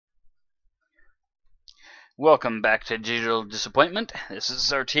Welcome back to Digital Disappointment. This is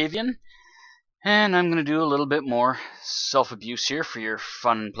Zartavian, and I'm going to do a little bit more self-abuse here for your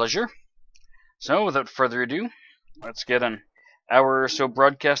fun and pleasure. So, without further ado, let's get an hour or so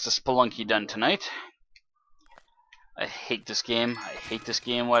broadcast of Spelunky done tonight. I hate this game.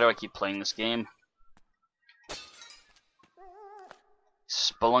 Why do I keep playing this game?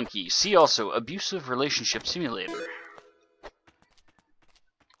 Spelunky. See also, Abusive Relationship Simulator.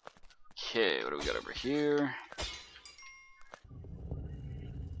 Okay, what do we got over here?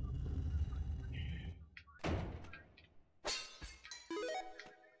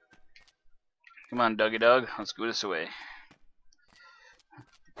 Come on, doggy dog, let's go this way.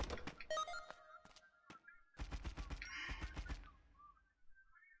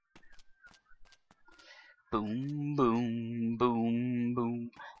 Boom, boom, boom,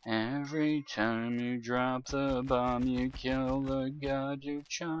 boom. Every time you drop the bomb, you kill the god your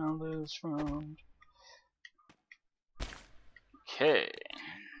child is from. Okay.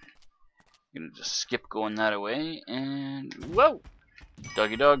 I'm gonna just skip going that away, and whoa!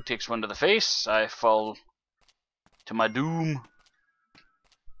 Doggy dog takes one to the face. I fall to my doom.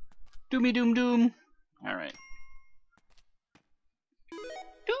 Doomy doom doom. Alright. Doom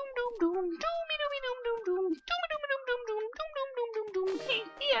doom doom. Doomy doomy doom doom doom. Doomy doomy doom doom doom. Doom doom doom doom doom. Hey,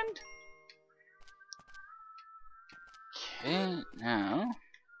 the end. Okay, now.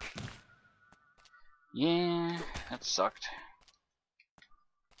 Yeah, that sucked.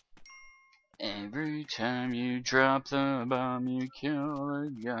 Every time you drop the bomb, you kill the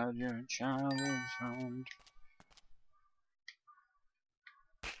god your child is found.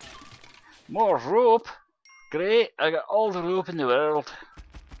 More rope! Great, I got all the rope in the world.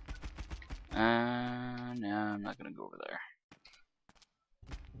 No, I'm not gonna go over there.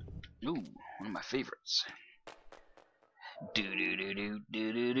 Ooh, one of my favorites. Do do do do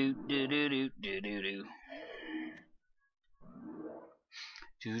do do do do do do do do.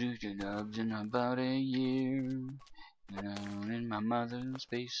 Two dogs in about a year, down in my mother's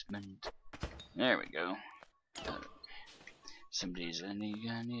basement. There we go. Some days I need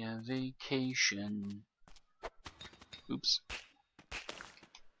a vacation. Oops.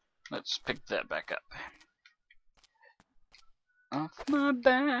 Let's pick that back up. Off my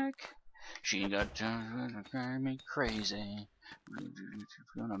back, she got to drive me crazy.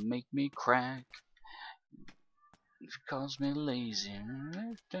 She's gonna make me crack. She calls me lazy,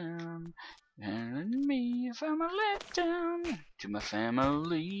 let down, and me if I'm a letdown. To my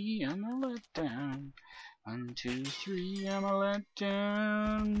family, I'm a letdown. 1, 2, 3, I'm a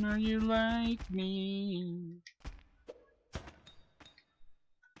letdown. Are you like me?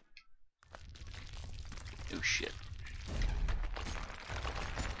 Oh shit.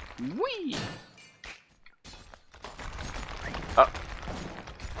 Whee! Oh.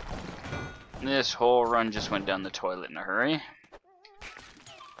 This whole run just went down the toilet in a hurry.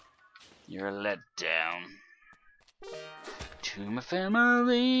 You're a letdown. To my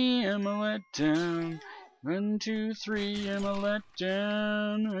family, I'm a letdown. 1, 2, 3, I'm a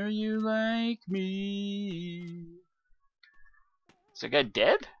letdown. Are you like me? Is that guy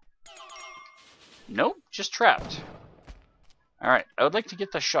dead? Nope, just trapped. Alright, I would like to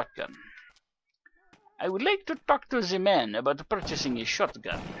get the shotgun. I would like to talk to the man about purchasing a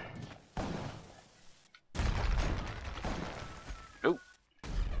shotgun. Oh.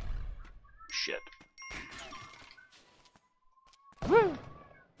 Shit. Woo!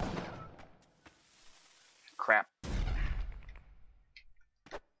 Crap.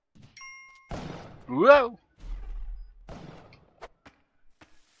 Whoa!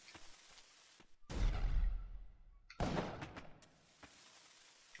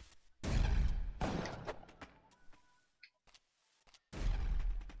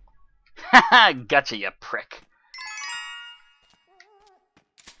 Haha, gotcha, you prick.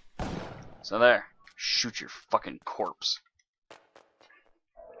 So there, shoot your fucking corpse.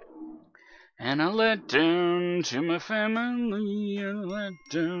 And I let down to my family, I let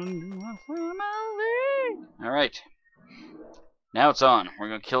down to my family. Alright. Now it's on. We're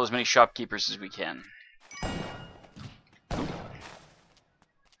gonna kill as many shopkeepers as we can.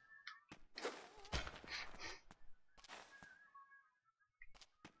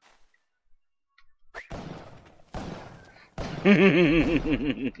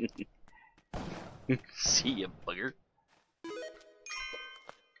 See ya, bugger.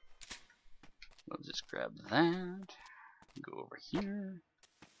 We'll just grab that. Go over here.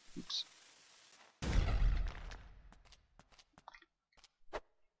 Oops.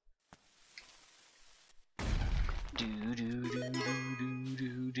 Do do do do do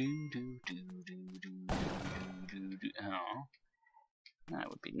do do do do do do do do. Oh, that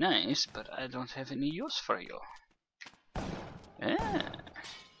would be nice, but I don't have any use for you. Yeah.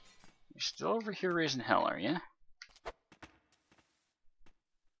 You're still over here raising hell, are you?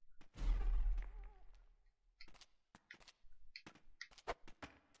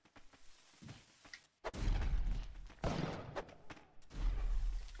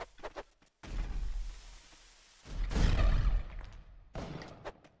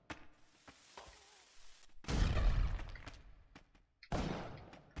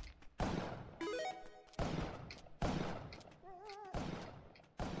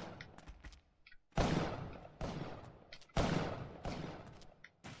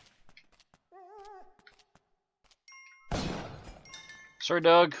 Sorry,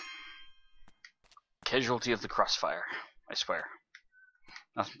 dog. Casualty of the crossfire, I swear.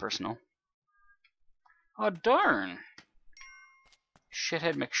 Nothing personal. Oh, darn.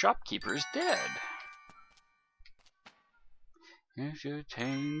 Shithead McShopkeeper is dead. Here's your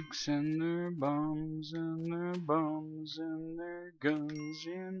tanks and their bombs and their bombs and their guns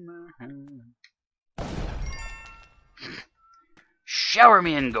in my hand. Shower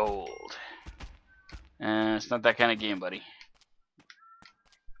me in gold. It's not that kind of game, buddy.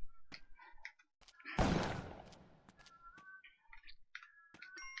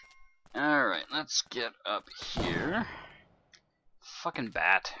 Alright, let's get up here. Fucking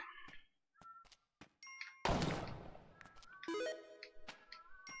bat.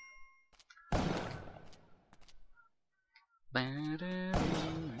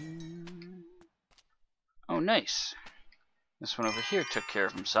 Oh, nice. This one over here took care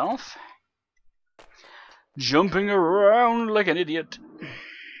of himself. Jumping around like an idiot.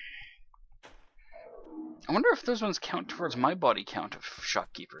 I wonder if those ones count towards my body count of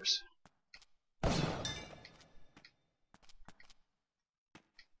shopkeepers.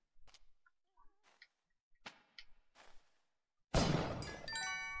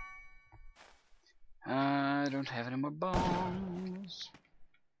 I don't have any more bombs.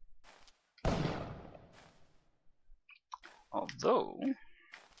 Although,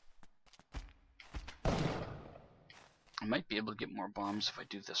 I might be able to get more bombs if I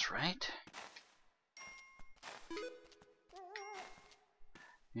do this right.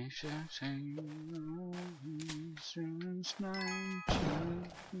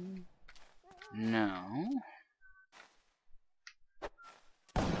 No.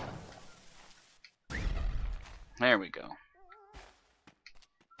 There we go.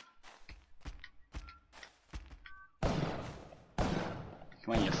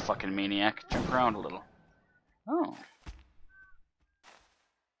 Come on, you fucking maniac. Jump around a little. Oh.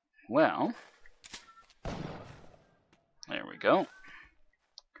 Well. There we go.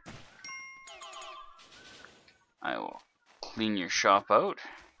 I will clean your shop out.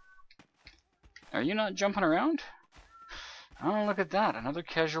 Are you not jumping around? Oh, look at that. Another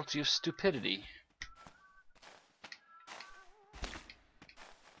casualty of stupidity.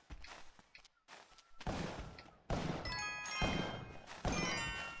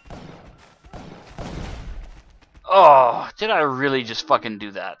 Oh, did I really just fucking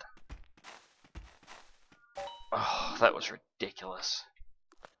do that? Oh, that was ridiculous.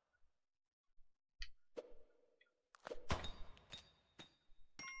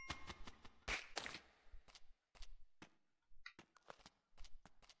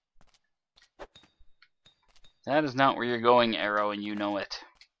 That is not where you're going, Arrow, and you know it.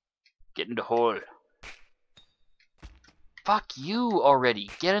 Get in the hole. Fuck you already.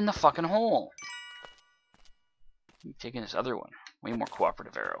 Get in the fucking hole. I'm taking this other one. Way more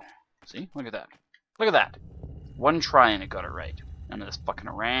cooperative, Arrow. See? Look at that. Look at that. One try and it got it right. None of this fucking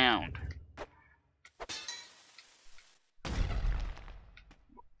around.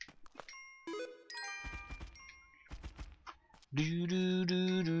 Do do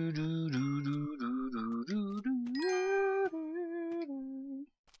do do do do do do do do.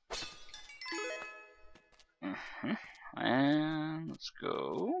 And let's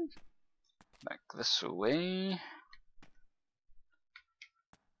go back this way.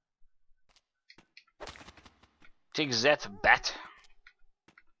 Take that, bat.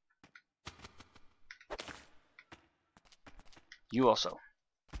 You also,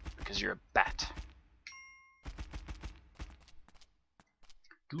 because you're a bat.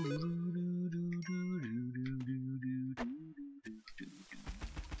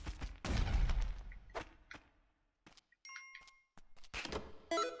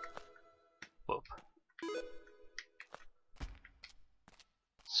 Whoop.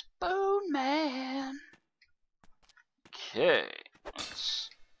 Spoon Man. Okay, let's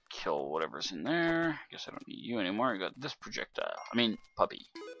kill whatever's in there. Guess I don't need you anymore. I got this projectile. I mean, puppy.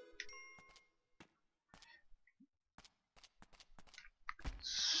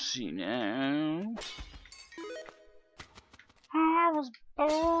 see now. I was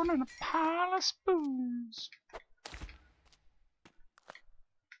born in a pile of spoons.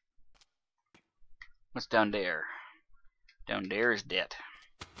 What's down there? Down there is dead.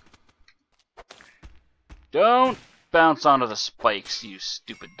 Don't bounce onto the spikes, you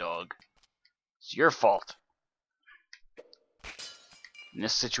stupid dog. It's your fault. In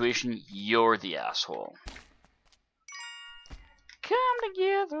this situation, you're the asshole. Come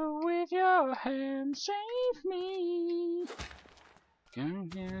together with your hands, save me. Come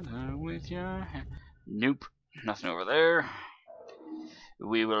together with your hands. Nope, nothing over there.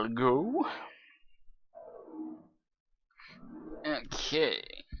 We will go. Okay.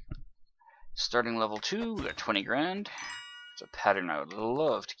 Starting level 2, we got 20 grand. It's a pattern I would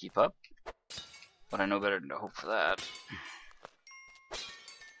love to keep up, but I know better than to hope for that.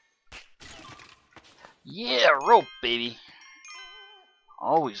 Yeah, rope, baby.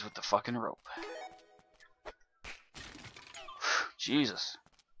 Always with the fucking rope. Jesus.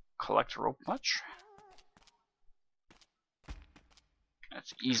 Collect rope much?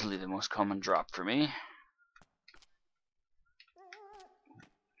 That's easily the most common drop for me.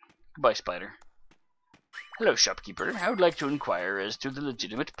 Goodbye, spider. Hello, shopkeeper. I would like to inquire as to the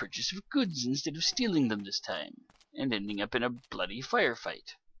legitimate purchase of goods instead of stealing them this time, and ending up in a bloody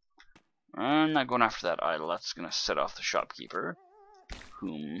firefight. I'm not going after that idol. That's going to set off the shopkeeper,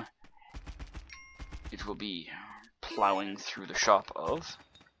 whom it will be plowing through the shop of.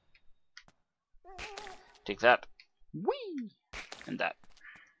 Take that. Whee! And that.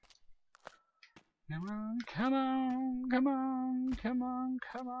 Come on, come on, come on, come on,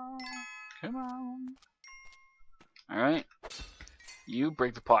 come on, come on. Alright. You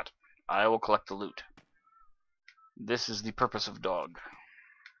break the pot. I will collect the loot. This is the purpose of dog.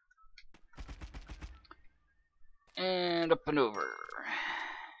 And up and over.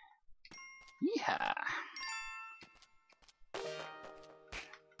 Yeehaw.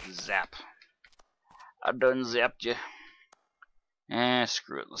 Zap. I done zapped you.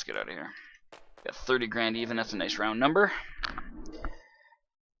 Screw it. Let's get out of here. Got 30 grand even. That's a nice round number.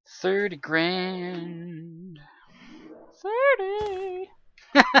 30 grand.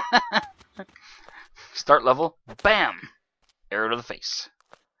 30. Start level. Bam. Arrow to the face.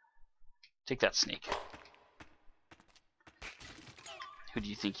 Take that, snake. Who do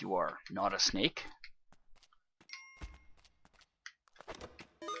you think you are? Not a snake?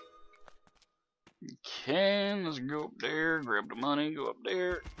 Okay, let's go up there, grab the money, go up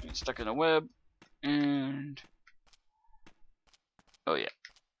there, get stuck in a web, and... oh yeah.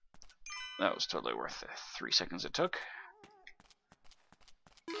 That was totally worth the 3 seconds it took.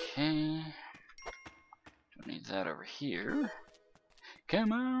 Okay. Don't need that over here.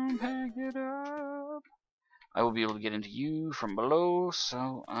 Come on, pack it up. I will be able to get into you from below,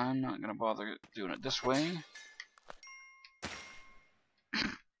 so I'm not going to bother doing it this way.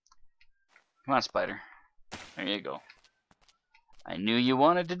 Come on, spider. There you go. I knew you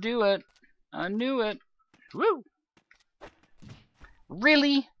wanted to do it. I knew it. Woo!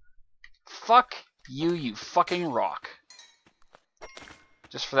 Really? Fuck you, you fucking rock.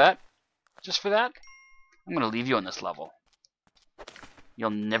 Just for that? Just for that? I'm gonna leave you on this level.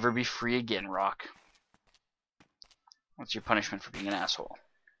 You'll never be free again, rock. What's your punishment for being an asshole?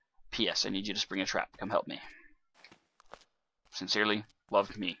 P.S. I need you to spring a trap. Come help me. Sincerely,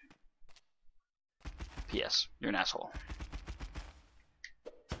 love me. P.S. You're an asshole.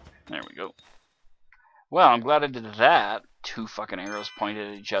 There we go. Well, I'm glad I did that. 2 fucking arrows pointed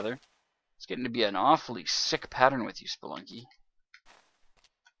at each other. It's getting to be an awfully sick pattern with you, Spelunky.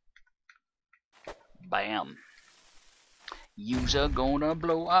 Bam. You's gonna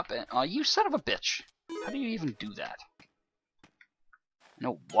blow up and... oh, you son of a bitch. How do you even do that? I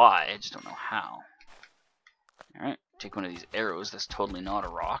know why, I just don't know how. Alright, take one of these arrows that's totally not a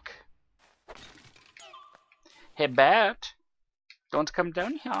rock. Hey, bat. Don't come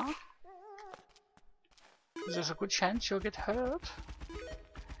down here. There's a good chance you'll get hurt.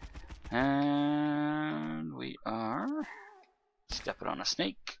 And we are stepping on a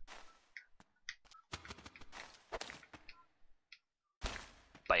snake.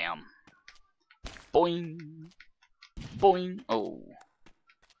 Bam. Boing. Boing. Oh.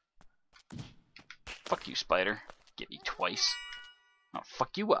 Fuck you, spider. Get me twice. I'll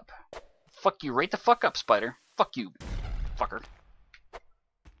fuck you up. Fuck you right the fuck up, spider. Fuck you, fucker.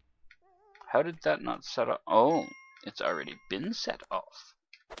 How did that not set up? Oh, it's already been set off.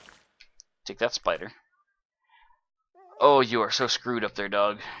 Take that, spider. Oh, you are so screwed up there,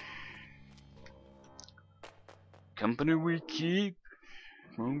 dog. Company we keep,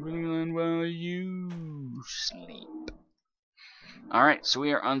 moving on while you sleep. Alright, so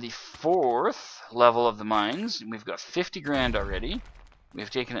we are on the 4th level of the mines. We've got 50 grand already. We've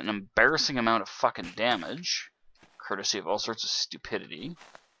taken an embarrassing amount of fucking damage, courtesy of all sorts of stupidity.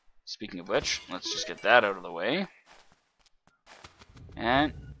 Speaking of which, let's just get that out of the way.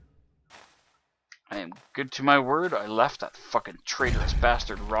 And I am good to my word. I left that fucking traitorous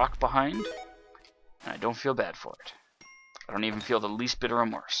bastard rock behind, and I don't feel bad for it. I don't even feel the least bit of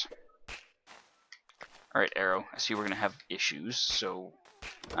remorse. Alright, Arrow, I see we're going to have issues, so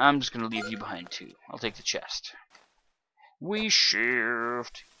I'm just going to leave you behind too. I'll take the chest. We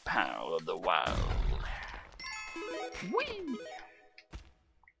shift, power of the wild. Whee!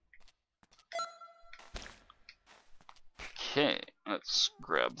 Okay, let's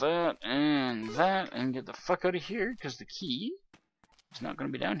grab that and get the fuck out of here, because the key is not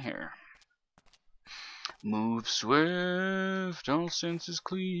going to be down here. Move swift, all senses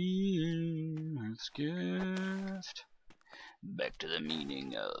clean, Earth's gift. Back to the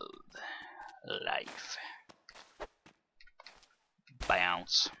meaning of life.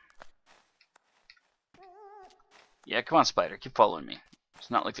 Bounce. Yeah, come on, Spider, keep following me. It's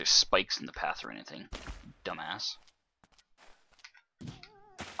not like there's spikes in the path or anything, dumbass.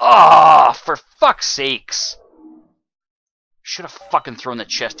 Ah, oh, for fuck's sakes! Should have fucking thrown the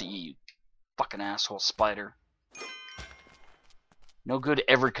chest at you fucking asshole spider. No good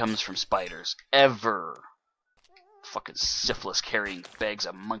ever comes from spiders. Ever. Fucking syphilis carrying bags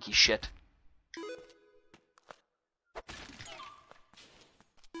of monkey shit.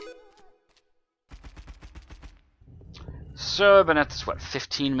 So I've been at this, what,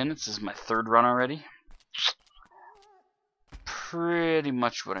 15 minutes? This is my 3rd run already. Pretty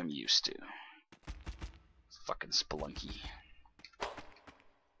much what I'm used to. Fucking Spelunky.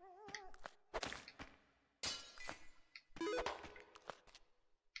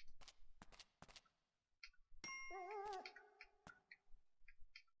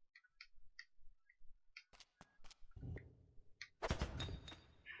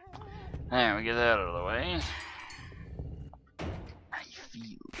 There, we get that out of the way. I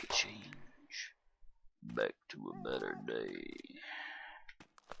feel the change. Back to a better day.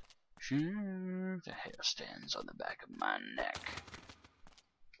 Sure, the hair stands on the back of my neck.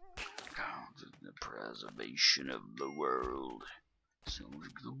 The preservation of the world. Sounds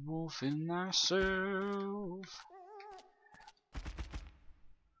like the wolf in myself.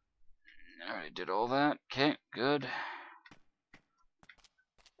 Alright, did all that. Okay, good.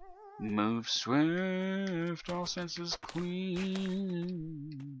 Move swift, all senses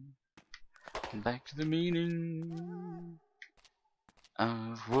clean. Back to the meaning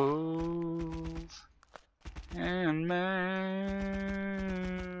of wolf and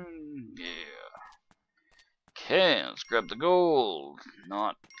man. Yeah. Okay, let's grab the gold.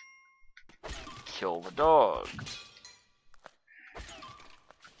 Not kill the dog.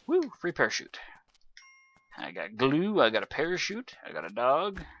 Woo, free parachute. I got glue, I got a parachute, I got a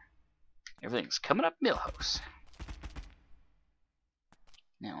dog. Everything's coming up Millhouse.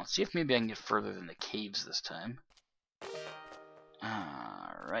 Now, let's see if maybe I can get further than the caves this time.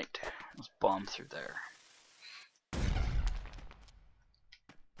 Alright, let's bomb through there.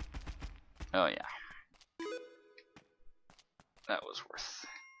 Oh yeah. That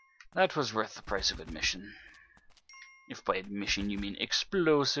was worth the price of admission. If by admission you mean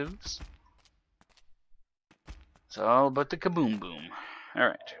explosives. It's all about the kaboom boom.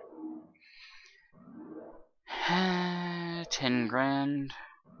 Alright. 10 grand.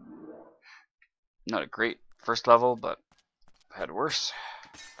 Not a great first level, but I've had worse.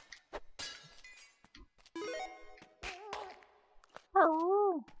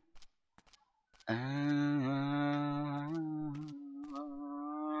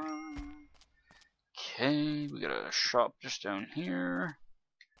 Okay, we got a shop just down here.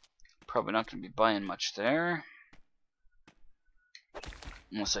 Probably not going to be buying much there.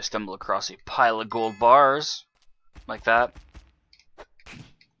 Unless I stumble across a pile of gold bars. Like that.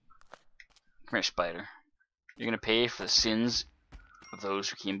 Come here, spider. You're going to pay for the sins of those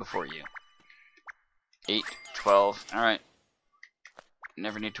who came before you. 8, 12, alright.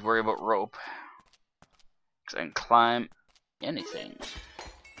 Never need to worry about rope. Because I can climb anything.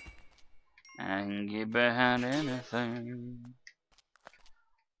 I can get behind anything.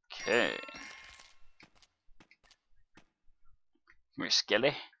 Okay. Come here,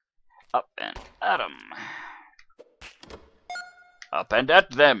 Skelly. Up and at 'em. Up and at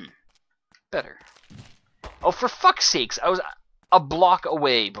them. Better. Oh, for fuck's sakes, I was a block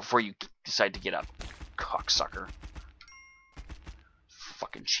away before you decide to get up. Cocksucker.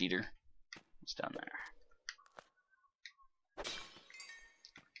 Fucking cheater. What's down there?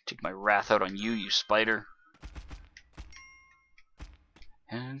 Take my wrath out on you, you spider.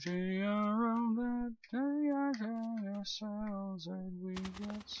 And we are all that they are ourselves, and we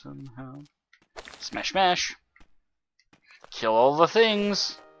get some help. Smash, smash. Kill all the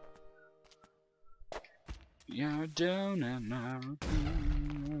things. You're down and out.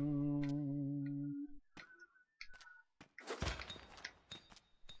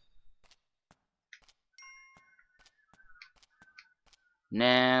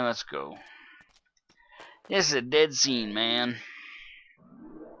 Nah, let's go. This is a dead scene, man.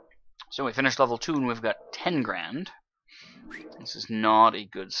 So we finished level 2 and we've got 10 grand. This is not a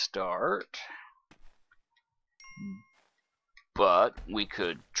good start. But we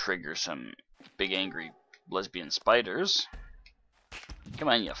could trigger some big angry lesbian spiders. Come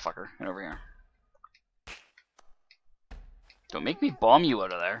on, you fucker. Get over here. Don't make me bomb you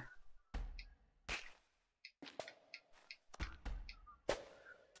out of there.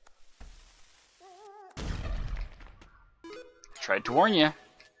 Tried to warn you.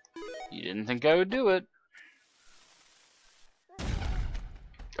 You didn't think I would do it.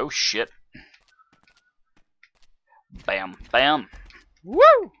 Oh shit. Bam, bam.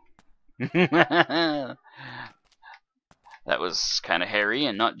 Woo! That was kind of hairy,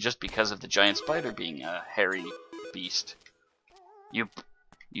 and not just because of the giant spider being a hairy beast. You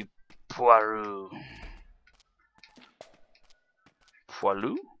poilu.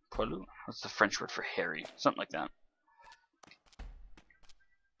 Poilu? Poilu? What's the French word for hairy? Something like that.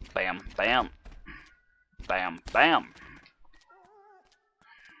 Bam, bam. Bam, bam.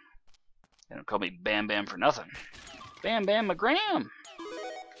 They don't call me Bam Bam for nothing. Bam Bam McGram!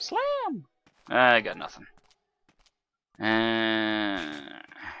 Slam! I got nothing.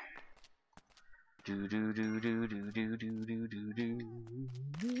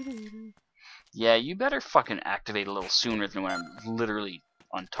 Yeah, you better fucking activate a little sooner than when I'm literally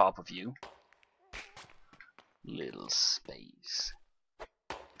on top of you. Little space.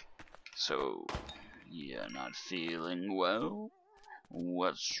 So, you're not feeling well?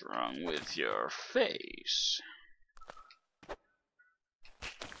 What's wrong with your face?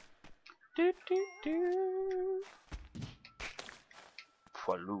 Do do do.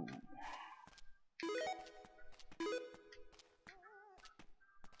 Poilu.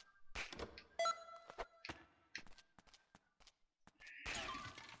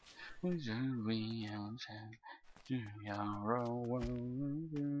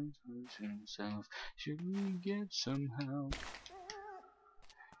 Should we get some help?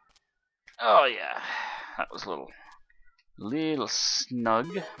 Oh yeah, that was a little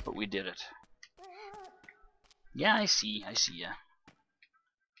snug, but we did it. Yeah, I see ya.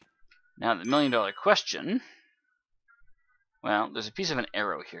 Now the $1 million question. Well, there's a piece of an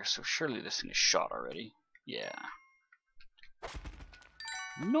arrow here, so surely this thing is shot already. Yeah.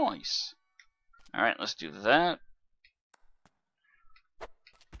 Nice. Alright, let's do that.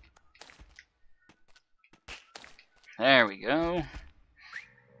 There we go.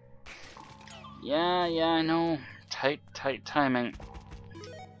 Yeah, I know. Tight timing.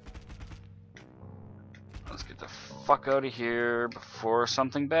 Let's get the fuck out of here before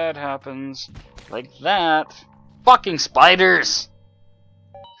something bad happens. Like that. Fucking spiders!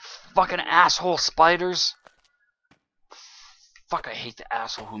 Fucking asshole spiders! Fuck, I hate the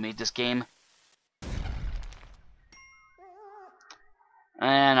asshole who made this game.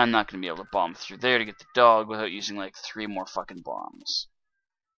 And I'm not going to be able to bomb through there to get the dog without using like 3 more fucking bombs.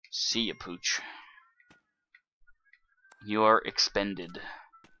 See ya, pooch. You're expended.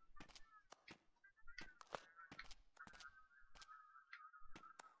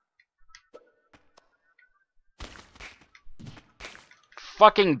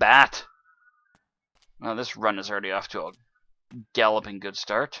 Fucking bat! Well, this run is already off to a galloping good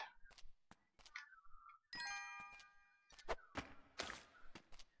start.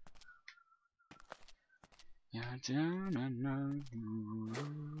 You're down and out.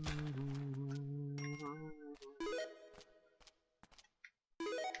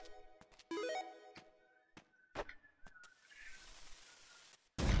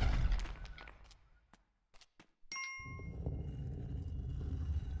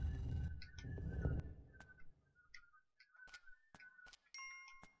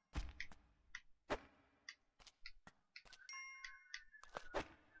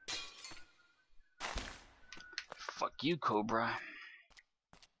 Fuck you, Cobra.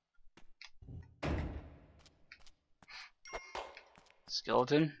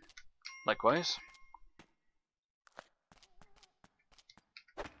 Skeleton, likewise.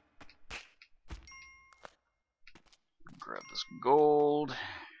 Grab this gold.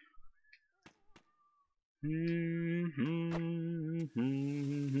 We're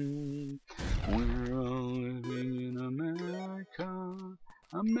all living in America.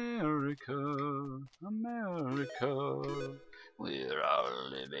 America, America. We're all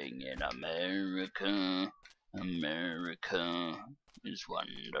living in America. America is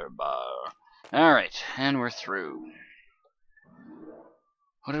wonderful. Alright, and we're through.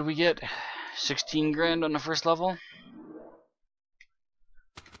 What did we get? 16 grand on the first level?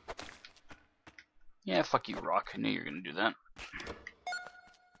 Yeah, fuck you, Rock. I knew you were gonna do that.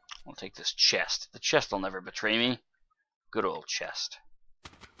 I'll take this chest. The chest will never betray me. Good old chest.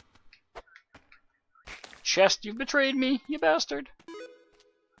 Chest, you've betrayed me, you bastard.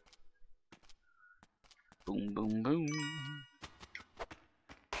 Boom, boom, boom.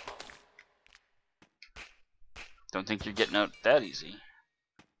 Don't think you're getting out that easy.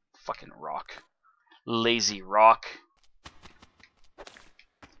 Fucking Rock. Lazy Rock.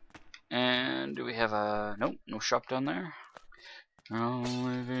 And do we have a... Nope, no shop down there. Oh,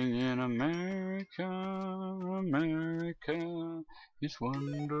 living in America, America is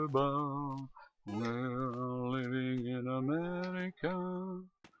wonderful. We're living in America.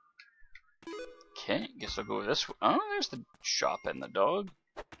 Okay, guess I'll go this way. Oh, there's the shop and the dog.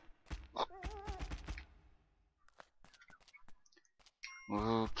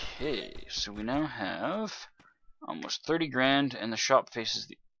 Okay, so we now have almost 30 grand, and the shop faces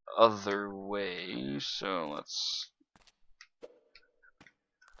the other way, so let's...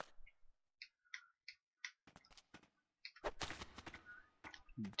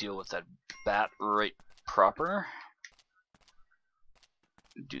 deal with that bat right proper.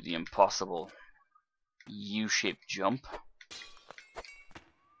 Do the impossible U-shaped jump.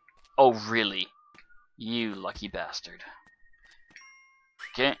 Oh, really? You lucky bastard.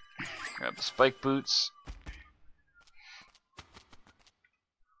 Okay, grab the spike boots.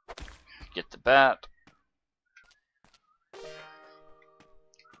 Get the bat.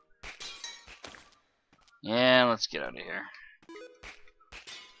 Yeah, let's get out of here.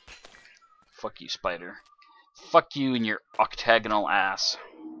 Fuck you, spider. Fuck you and your octagonal ass.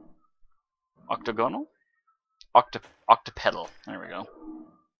 Octagonal? Octopedal. There we go.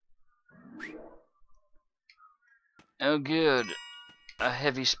 Oh, good. A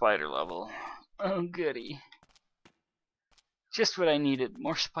heavy spider level. Oh, goody. Just what I needed.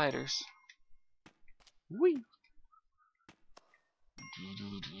 More spiders. Whee!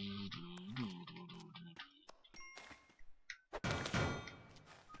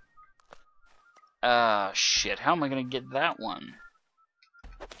 Shit. How am I gonna get that one?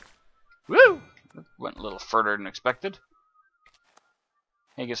 Woo! That went a little further than expected.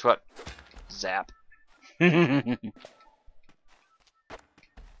 Hey, guess what? Zap.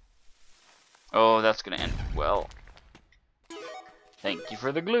 Oh, that's gonna end well. Thank you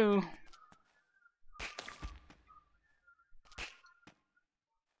for the glue.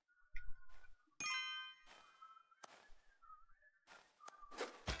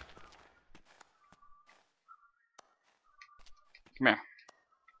 Come here.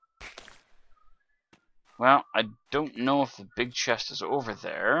 Well, I don't know if the big chest is over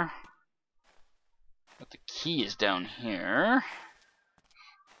there, but the key is down here.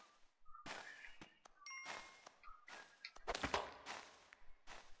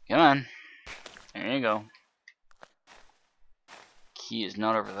 Come on. There you go. Key is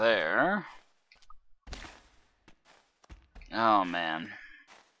not over there. Oh, man.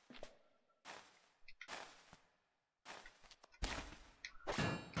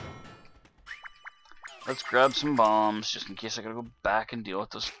 Let's grab some bombs, just in case I gotta go back and deal with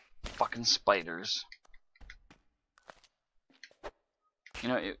those fucking spiders. You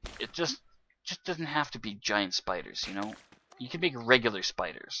know, it just doesn't have to be giant spiders, you know? You can make regular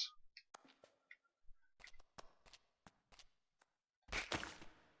spiders.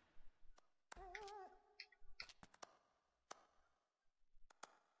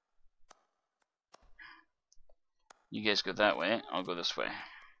 You guys go that way, I'll go this way.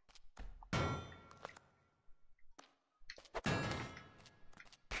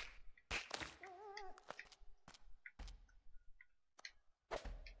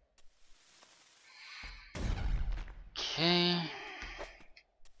 Okay.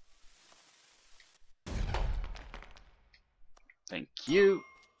 Thank you.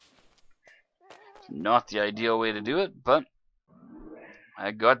 Not the ideal way to do it, but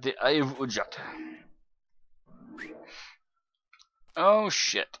I got the eye of Ujat. Oh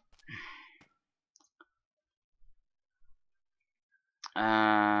shit.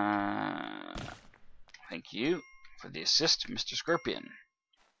 Thank you for the assist, Mr. Scorpion.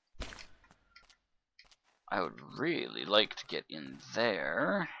 I would really like to get in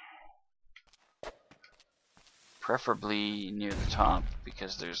there. Preferably near the top,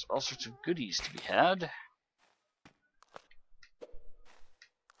 because there's all sorts of goodies to be had.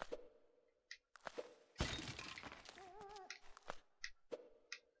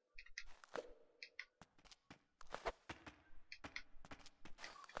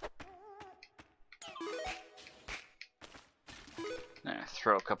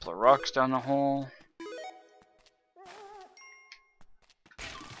 throw a couple of rocks down the hole.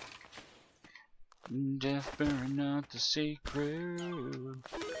 Death bury not the secret.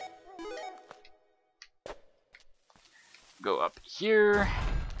 Go up here.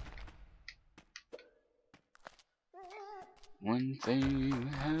 When fame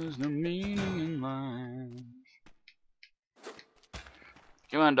has no meaning in life.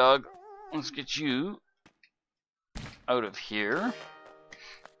 Come on, dog. Let's get you out of here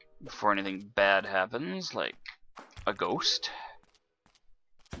before anything bad happens, like a ghost.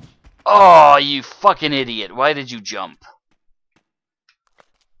 Oh, you fucking idiot. Why did you jump?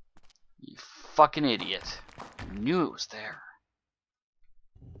 You fucking idiot. I knew it was there.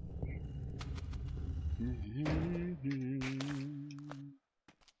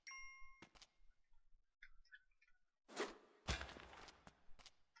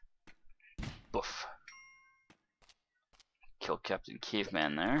 Boof. Kill Captain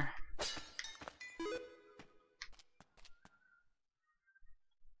Caveman there.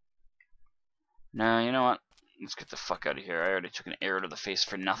 No, you know what? Let's get the fuck out of here. I already took an arrow to the face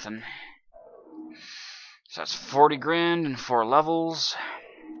for nothing. So that's 40 grand and 4 levels.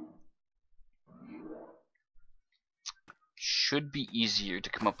 Should be easier to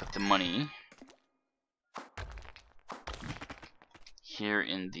come up with the money here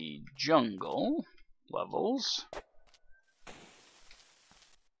in the jungle levels.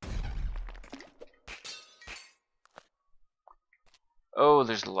 Oh,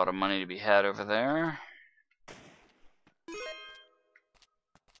 there's a lot of money to be had over there.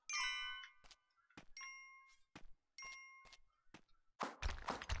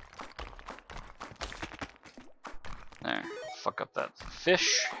 There, fuck up that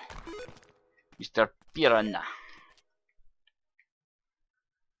fish. Mr. Piranha.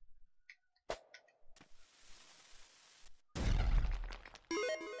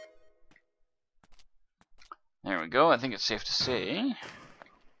 There we go. I think it's safe to say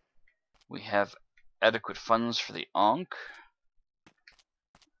we have adequate funds for the Ankh.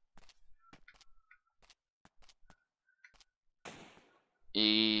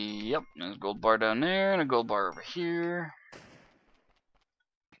 Yep, there's a gold bar down there and a gold bar over here.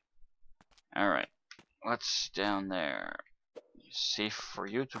 Alright, what's down there? Safe for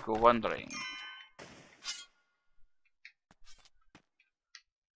you to go wandering.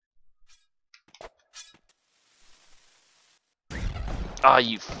 Ah,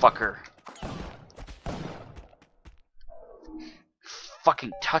 you fucker.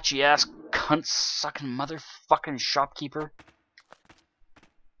 Fucking touchy ass cunt sucking motherfucking shopkeeper.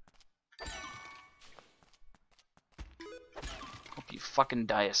 Hope you fucking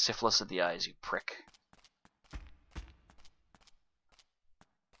die of syphilis of the eyes, you prick.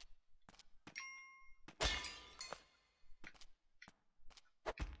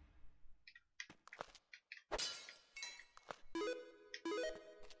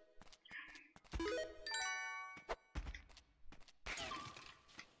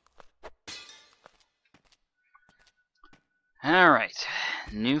 Alright,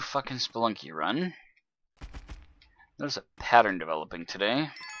 new fucking Spelunky run. There's a pattern developing today.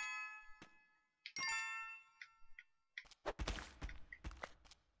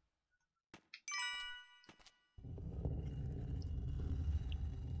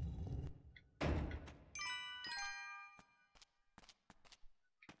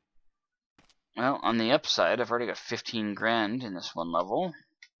 Well, on the upside, I've already got 15 grand in this one level.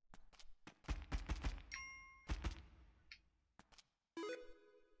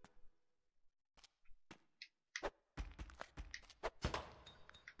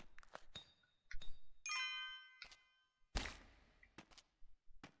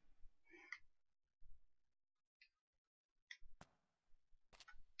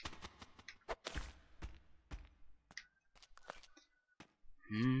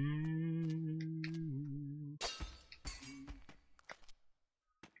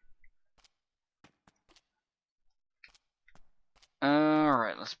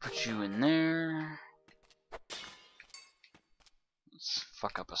 Alright, let's put you in there. Let's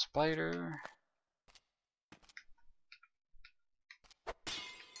fuck up a spider.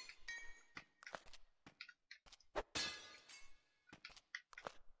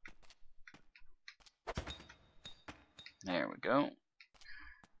 There we go.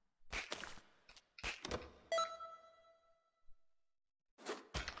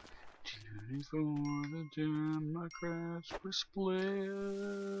 For the jam, my crabs were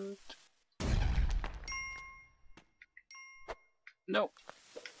split. Nope.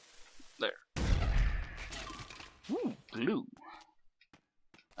 There. Ooh, glue.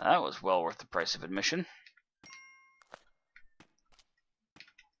 That was well worth the price of admission.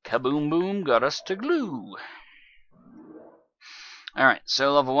 Kaboom boom got us to glue. Alright,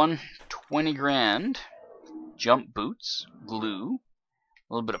 so level 1, 20 grand. Jump boots, glue,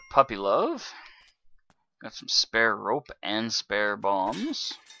 a little bit of puppy love. Got some spare rope and spare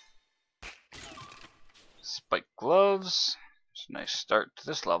bombs. Spike gloves. It's a nice start to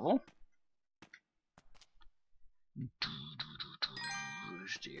this level.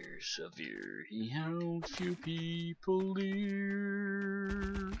 Dear Xavier, he held few people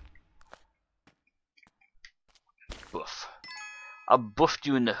dear. Buff. I buffed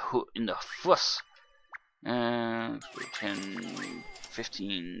you in the fuss. And 10,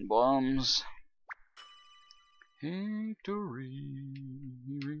 15 bombs. Victory,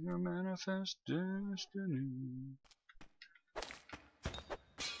 we are manifest destiny.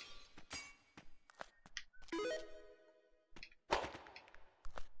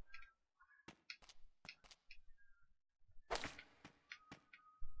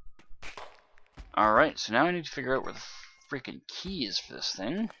 Alright, so now I need to figure out where the freaking key is for this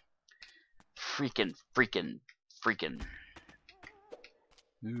thing. Freaking.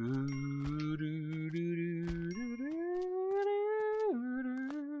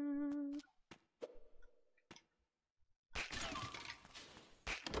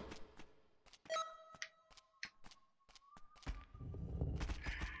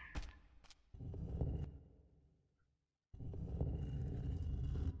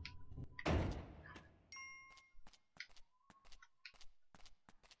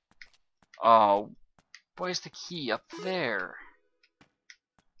 Oh, why is the key up there?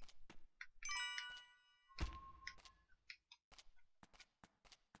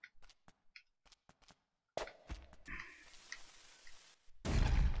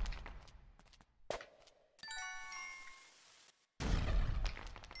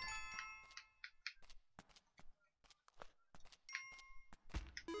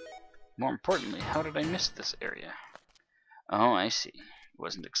 More importantly, how did I miss this area? Oh, I see. It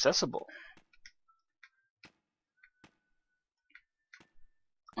wasn't accessible.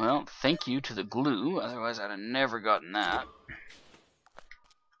 Well, thank you to the glue, otherwise I'd have never gotten that.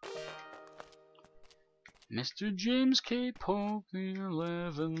 Mr. James K. Polk, the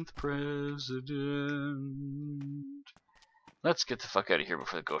 11th president. Let's get the fuck out of here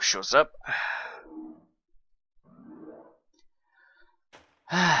before the ghost shows up.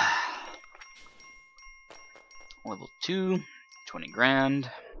 Level 2, 20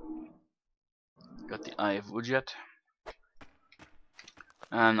 grand. Got the Eye of Woodjet.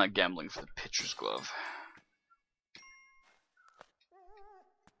 I'm not gambling for the pitcher's glove.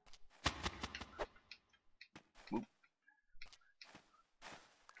 Oop.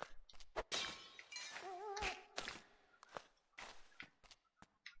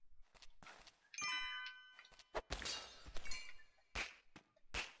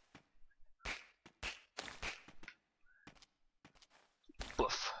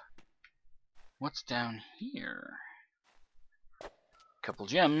 Boof. What's down here? Couple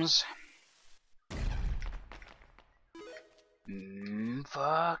gems.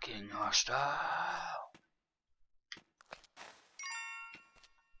 Fucking hostile.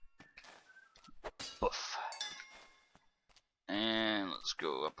 Boof. And let's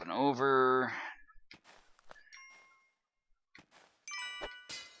go up and over.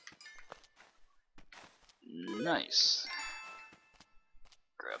 Nice.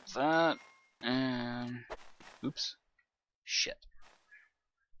 Grab that. And oops. Shit.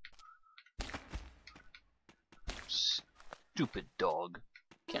 Stupid dog.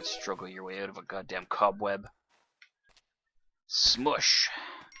 Can't struggle your way out of a goddamn cobweb. Smush.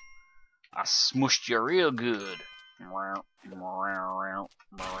 I smushed you real good.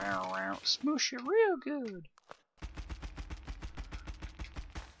 Smush you real good.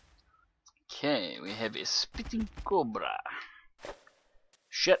 Okay, we have a spitting cobra.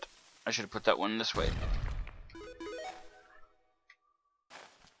 Shit. I should have put that one this way.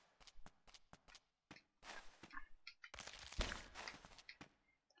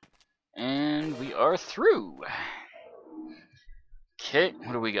 And we are through. Okay,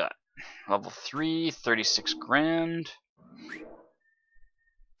 what do we got? Level 3, 36 grand.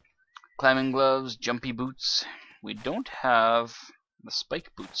 Climbing gloves, jumpy boots. We don't have the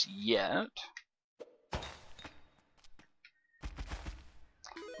spike boots yet.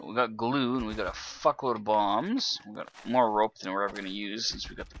 But we got glue and we got a fuckload of bombs. We got more rope than we're ever going to use since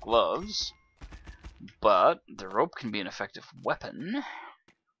we got the gloves. But the rope can be an effective weapon.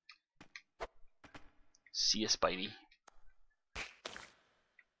 See ya, Spidey.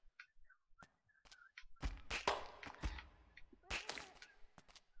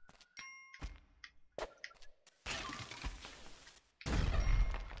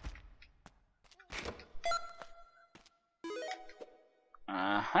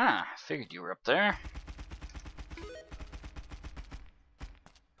 Figured you were up there.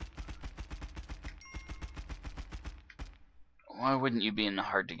 Why wouldn't you be in the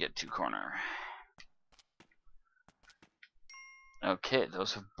hard to get to corner? Okay,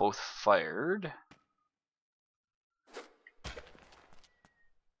 those have both fired.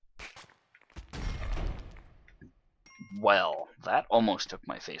 Well, that almost took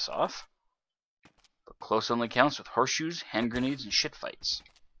my face off. But close only counts with horseshoes, hand grenades, and shit fights.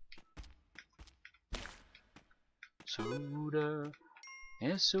 Soda,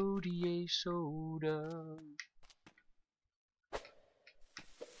 S-O-D-A, soda.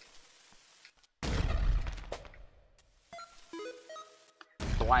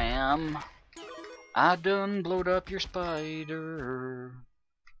 Blam! I done blowed up your spider.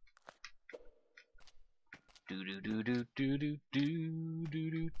 Do do do do do do do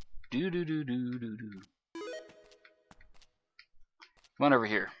do do do do do do do. Come on over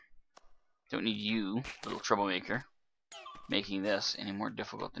here. Don't need you, little troublemaker, making this any more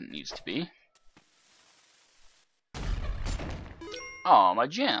difficult than it needs to be. Aw, my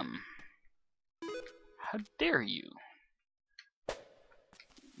gem. How dare you?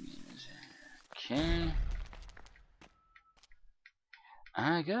 Okay.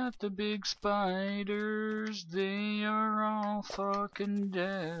 I got the big spiders, they are all fucking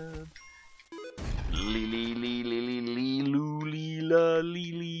dead. Lee lee lee lee lee lee loo lee la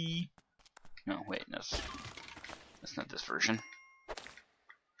lee lee. No, wait, that's not this version.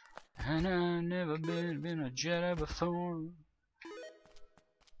 And I've never been a Jedi before.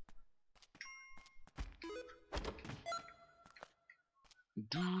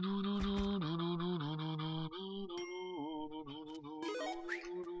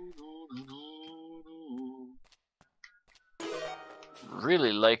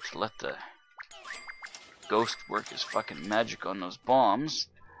 Really like to let the ghost work his fucking magic on those bombs,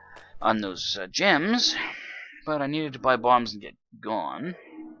 on those gems, but I needed to buy bombs and get gone.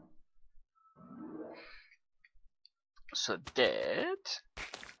 So that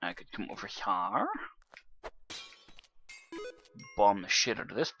I could come over here, bomb the shit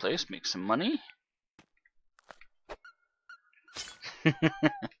out of this place, make some money.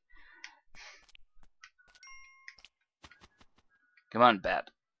 Come on, bat.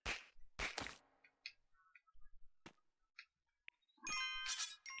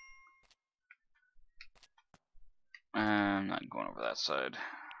 I'm not going over that side.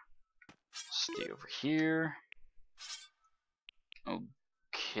 Stay over here.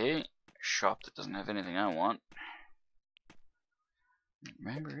 Okay. Shop that doesn't have anything I want.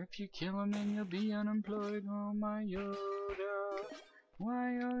 Remember, if you kill him, then you'll be unemployed. Oh, my Yoda.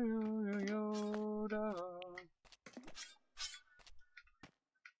 Why, oh, Yoda.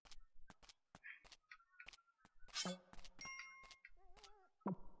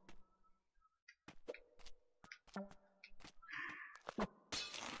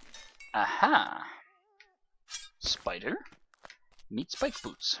 Aha! Spider, meet spike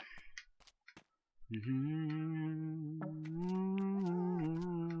boots.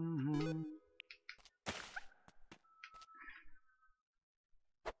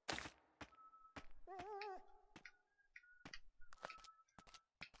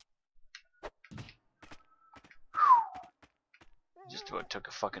 Just about took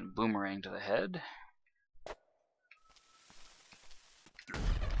a fucking boomerang to the head.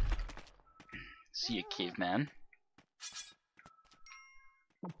 See ya, caveman.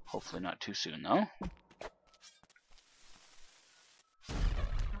 Hopefully not too soon, though.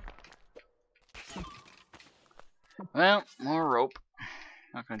 Well, more rope.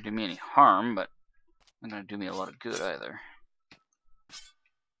 Not gonna do me any harm, but not gonna do me a lot of good either.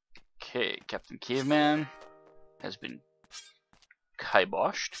 Okay, Captain Caveman has been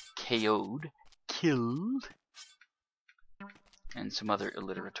kiboshed, KO'd, killed, and some other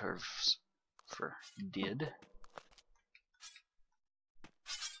alliteratives for did.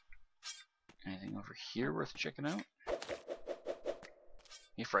 Anything over here worth checking out?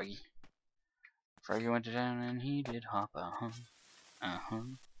 Hey, Froggy. Froggy went down and he did hop.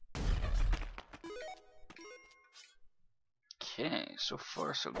 Okay, so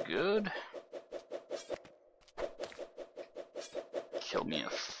far so good. Kill me a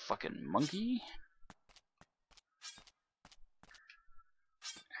fucking monkey.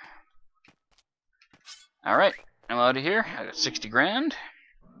 Alright, I'm out of here. I got 60 grand.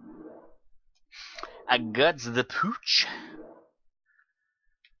 I got the pooch.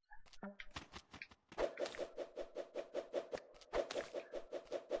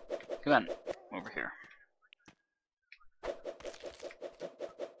 Come on, over here.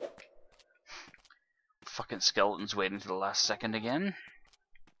 Fucking skeletons waiting to the last second again.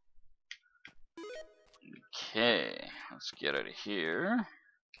 get out of here.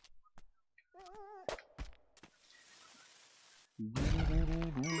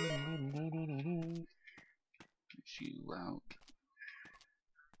 You out.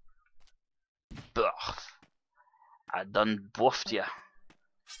 Buff. I done buffed ya.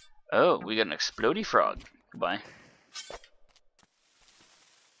 Oh, we got an explodey frog. Goodbye.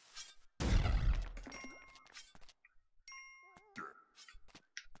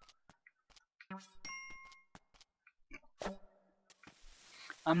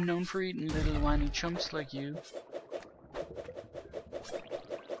 I'm known for eating little whiny chumps like you.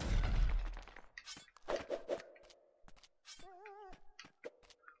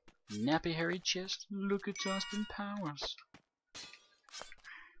 Nappy hairy chest, look at Austin Powers.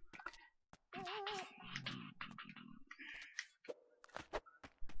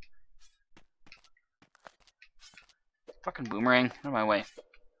 Fucking boomerang, out of my way.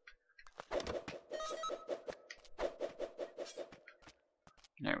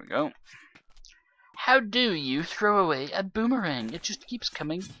 There we go. How do you throw away a boomerang? It just keeps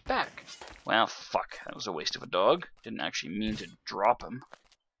coming back. Well, fuck. That was a waste of a dog. Didn't actually mean to drop him.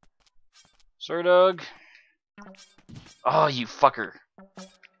 Sorry, dog. Oh, you fucker.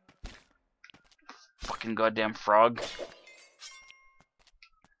 Fucking goddamn frog.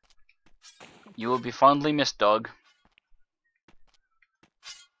 You will be fondly missed, dog.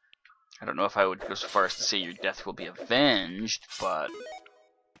 I don't know if I would go so far as to say your death will be avenged, but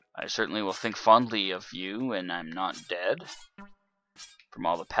I certainly will think fondly of you when I'm not dead. From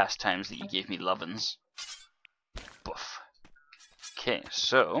all the past times that you gave me lovin's. Boof. Okay,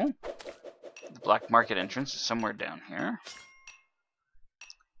 so the black market entrance is somewhere down here.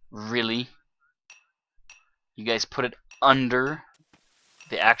 Really? You guys put it under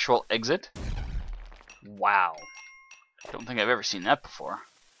the actual exit? Wow. Don't think I've ever seen that before.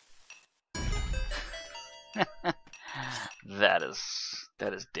 That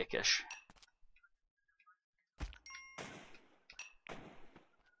is dickish.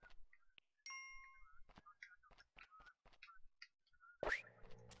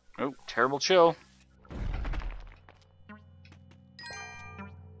 Oh, terrible chill.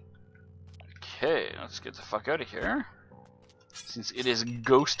 Okay, let's get the fuck out of here. Since it is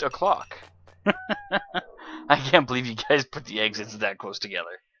ghost o'clock. I can't believe you guys put the exits that close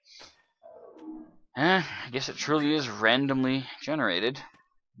together. I guess it truly is randomly generated.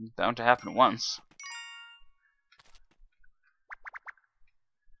 It's bound to happen once.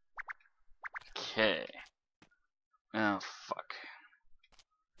 Okay. Oh, fuck.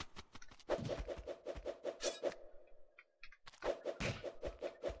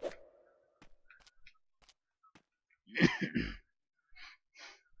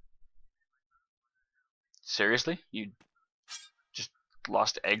 Seriously? You just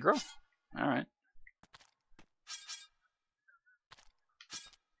lost aggro? Alright.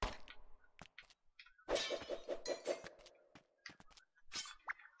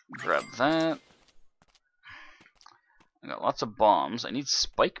 Grab that. I got lots of bombs. I need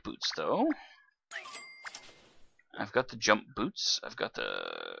spike boots, though. I've got the jump boots. I've got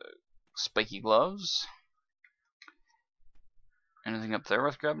the spiky gloves. Anything up there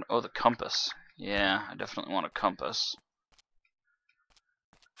worth grabbing? Oh, the compass. Yeah, I definitely want a compass.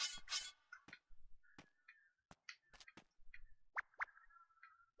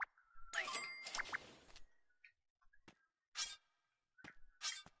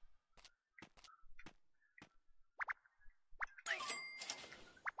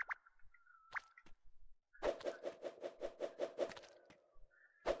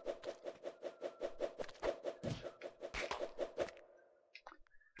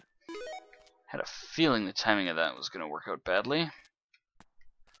 Had a feeling the timing of that was going to work out badly.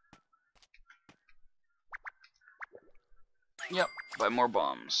 Yep, buy more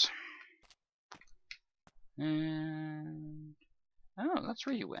bombs. And oh, that's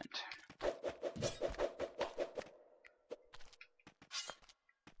where you went.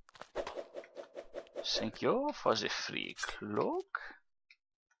 Thank you for the free cloak.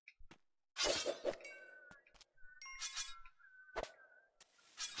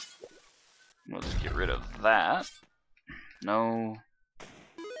 We'll just get rid of that. No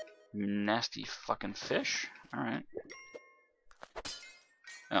nasty fucking fish. Alright.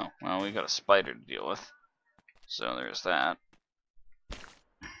 Oh, well, we got a spider to deal with. So there's that.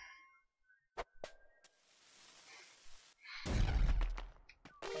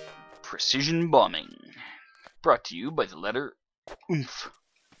 Precision bombing. Brought to you by the letter oomph.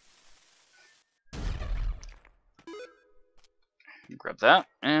 Grab that,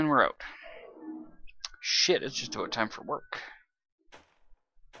 and we're out. Shit, it's just about time for work.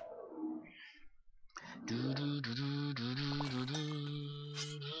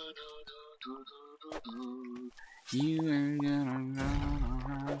 You ain't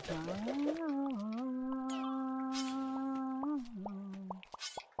gonna.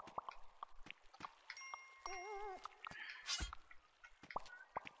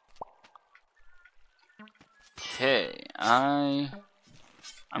 Okay, I'm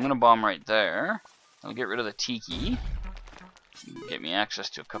gonna bomb right there. I'll get rid of the tiki. Get me access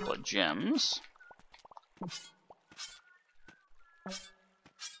to a couple of gems.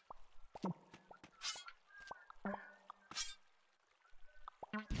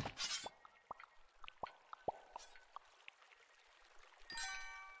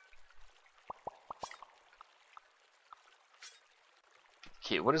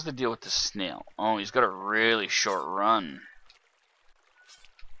 Okay, what is the deal with the snail? Oh, he's got a really short run.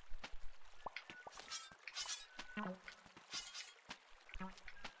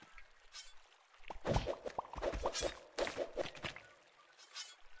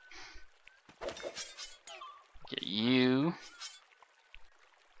 Get you.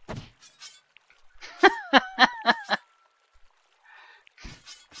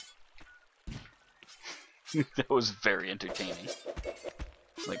 That was very entertaining.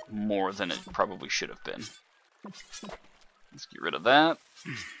 Like, more than it probably should have been. Let's get rid of that.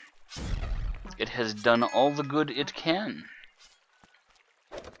 It has done all the good it can.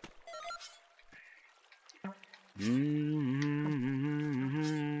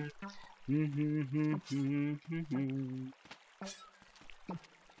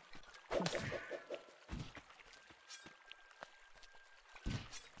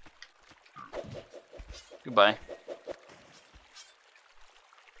 Goodbye.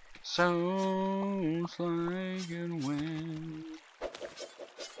 Sounds like a wind.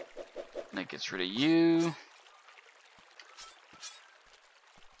 That gets rid of you.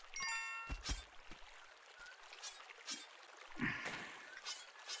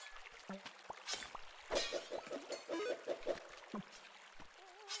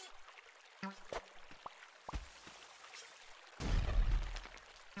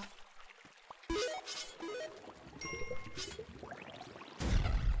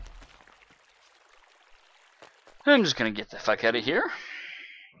 I'm just gonna get the fuck out of here.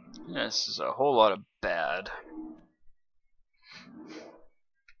 This is a whole lot of bad.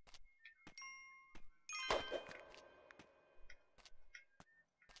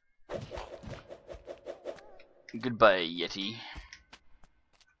 Goodbye, Yeti.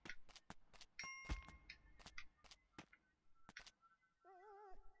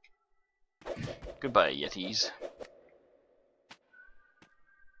 Goodbye, Yetis.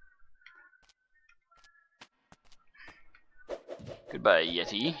 Goodbye,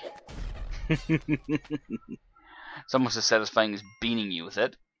 Yeti. It's almost as satisfying as beaning you with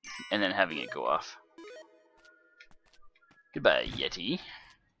it, and then having it go off. Goodbye, Yeti.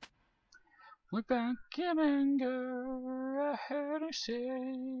 Look back in anger, I heard her say.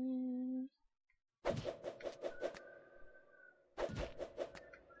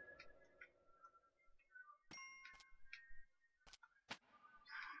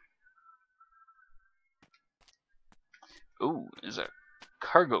 Ooh, there's a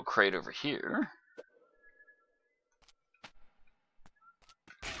cargo crate over here.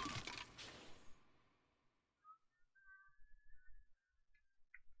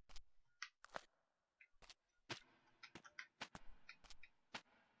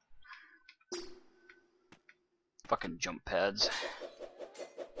 Fucking jump pads.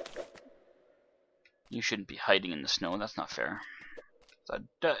 You shouldn't be hiding in the snow, that's not fair. It's a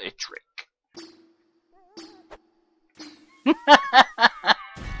dirty trick.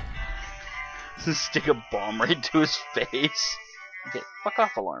 Stick a bomb right to his face. Okay, fuck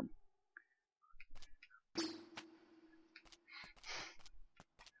off, alarm.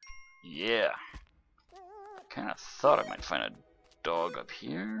 Yeah. Kinda thought I might find a dog up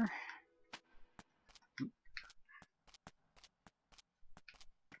here.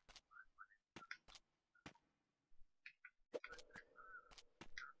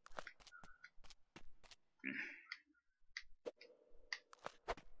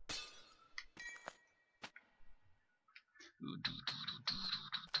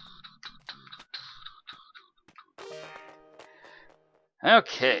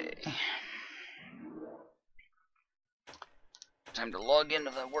 Okay. Time to log into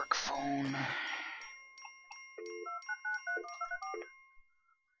the work phone.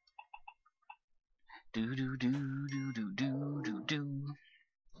 Do.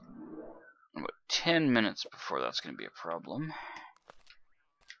 About 10 minutes before that's going to be a problem.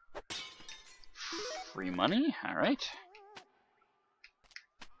 Free money? Alright.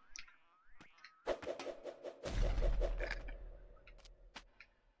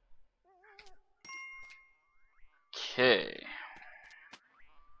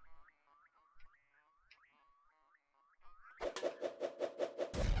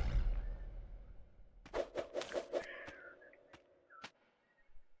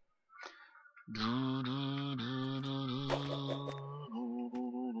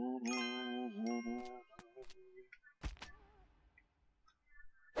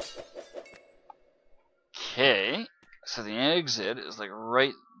 Okay, so the exit is like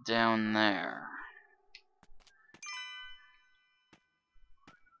right down there.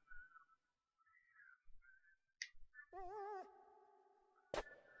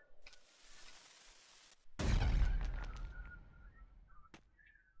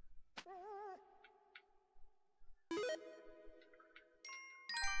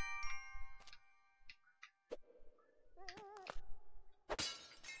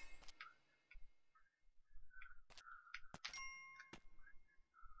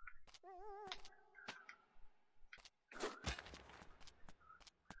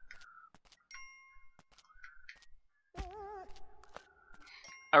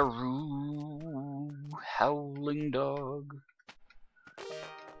 Aroo, howling dog.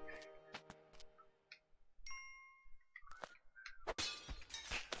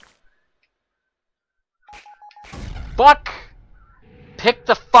 Fuck! Pick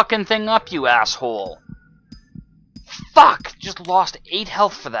the fucking thing up, you asshole. Fuck! Just lost 8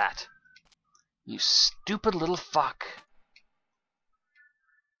 health for that. You stupid little fuck.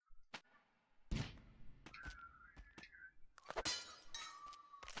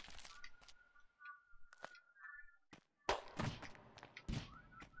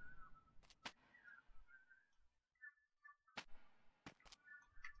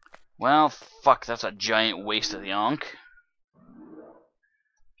 Well, fuck, that's a giant waste of the onk.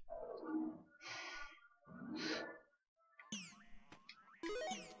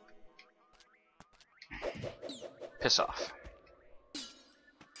 Piss off.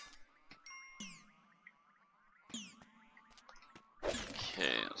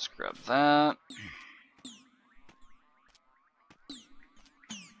 Okay, let's grab that.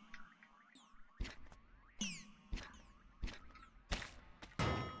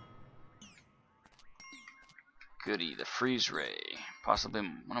 Goody, the freeze ray. Possibly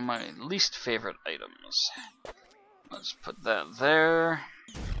one of my least favorite items. Let's put that there.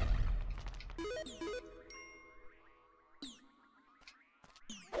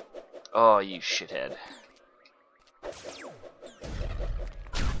 Oh, you shithead.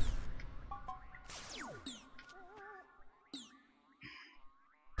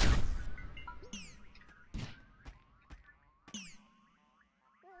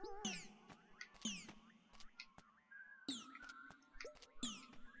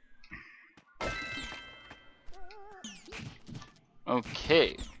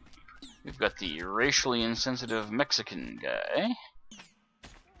 Okay, we've got the racially insensitive Mexican guy.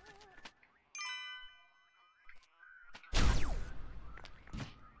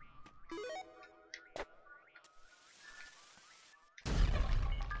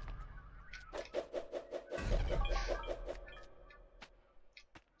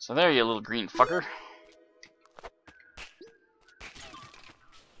 So there, you little green fucker.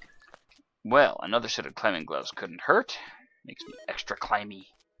 Well, another set of climbing gloves couldn't hurt. Makes me extra climby.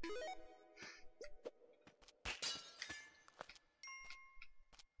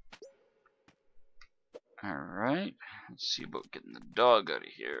 Alright, let's see about getting the dog out of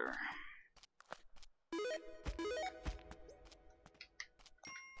here.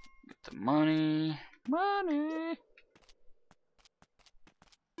 Get the money. Money!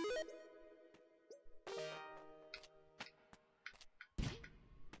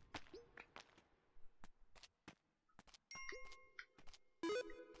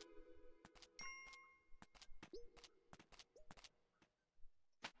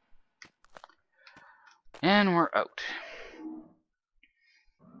 And we're out.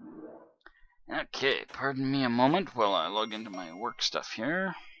 Okay, pardon me a moment while I log into my work stuff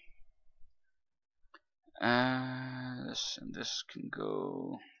here. This and this can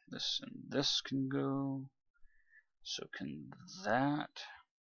go. This and this can go. So can that.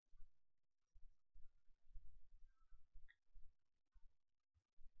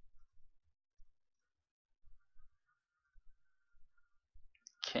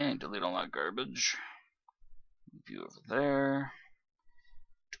 Okay, delete all that garbage. Move you over there.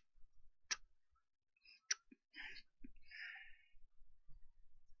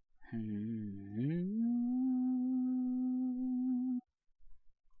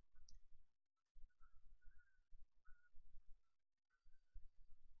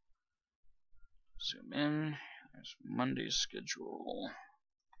 Zoom in. There's Monday's schedule.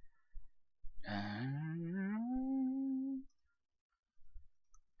 And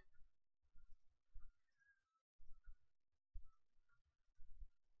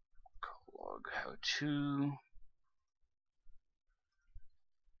log how to.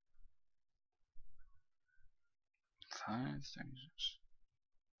 Five things.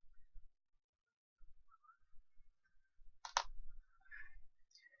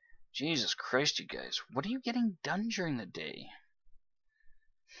 Jesus Christ, you guys. What are you getting done during the day?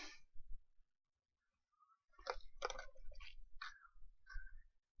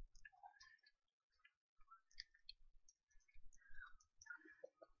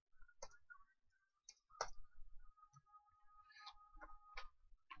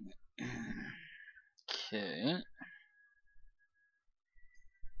 Okay.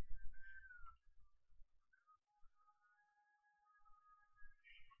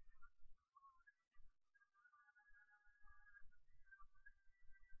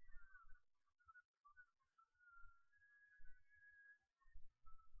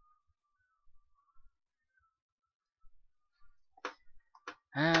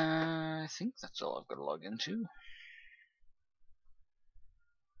 I think that's all I've got to log into.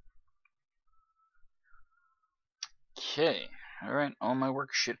 Okay. Alright, all my work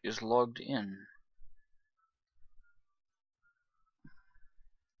shit is logged in.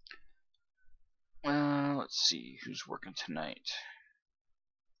 Let's see, who's working tonight?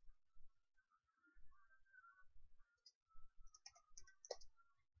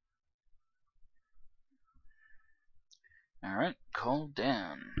 Alright, call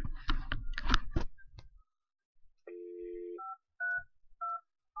Dan.